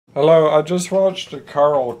Hello, I just watched a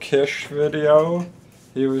Carl Kish video.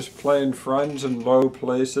 He was playing Friends in Low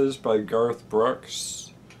Places by Garth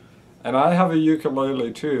Brooks. And I have a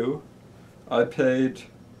ukulele too. I paid...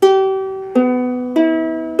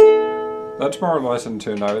 That's more or less in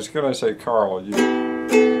tune. I was gonna say, Carl, you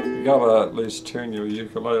gotta at least tune your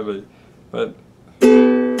ukulele. But...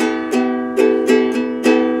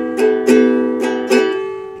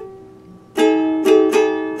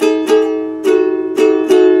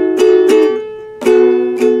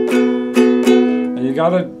 You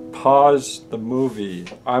gotta pause the movie.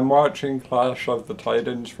 I'm watching Clash of the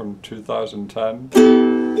Titans from 2010.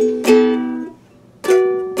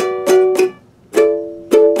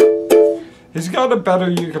 He's got a better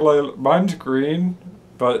ukulele. Mine's green,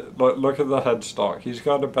 but look at the headstock. He's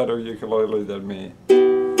got a better ukulele than me.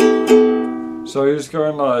 So he's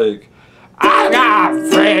going like, I got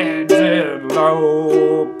friends in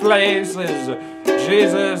low places.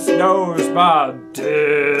 Jesus knows my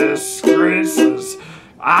disgraces.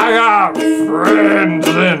 I got friends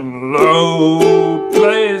in low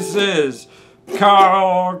places.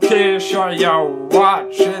 Carl Kish, are you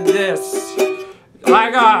watching this?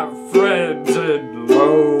 I got friends in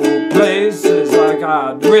low places. I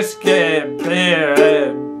got whiskey, beer,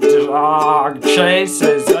 and dog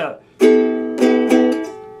chases.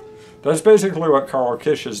 That's basically what Carl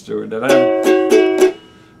Kish is doing, and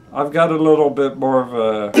I've got a little bit more of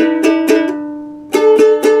a...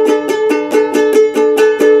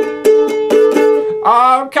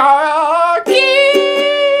 Oh, Carl Kish!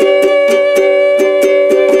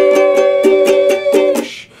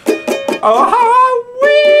 Oh, how I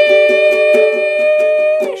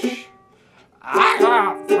wish I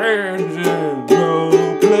got friends in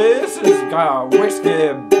low places. Got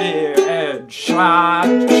whiskey, beer, and shot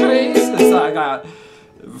chases. I got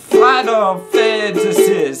Final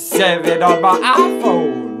Fantasy 7 on my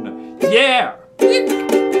iPhone. Yeah!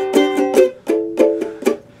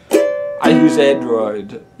 I use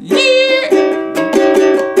Android. Yeah!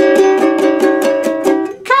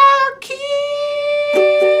 Cocky!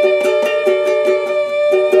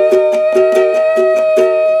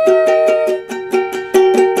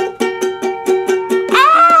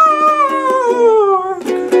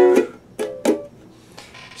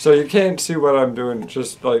 So you can't see what I'm doing,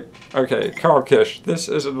 just like, okay, Carl Kish, this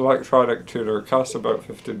is an electronic tuner, it costs about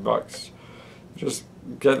 15 bucks. Just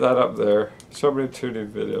get that up there. So many tuning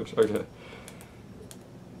videos, okay.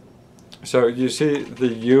 So you see the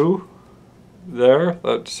U there,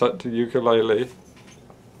 that's set to ukulele,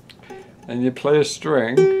 and you play a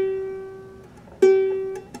string.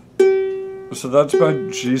 So that's my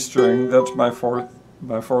G string, that's my fourth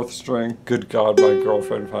string. Good God, my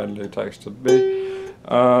girlfriend finally texted me.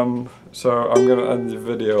 So I'm gonna end the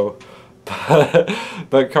video.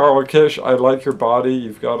 But Carl Kish, I like your body.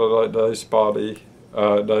 You've got a nice body,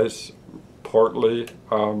 nice, portly.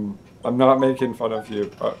 I'm not making fun of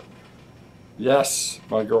you. Yes,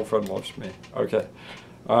 my girlfriend loves me. Okay.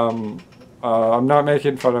 I'm not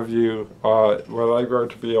making fun of you. When I grow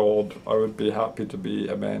to be old, I would be happy to be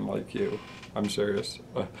a man like you. I'm serious.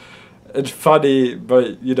 It's funny,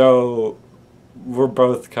 but you know, we're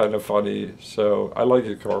both kind of funny, so I like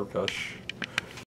you, Carl Kish.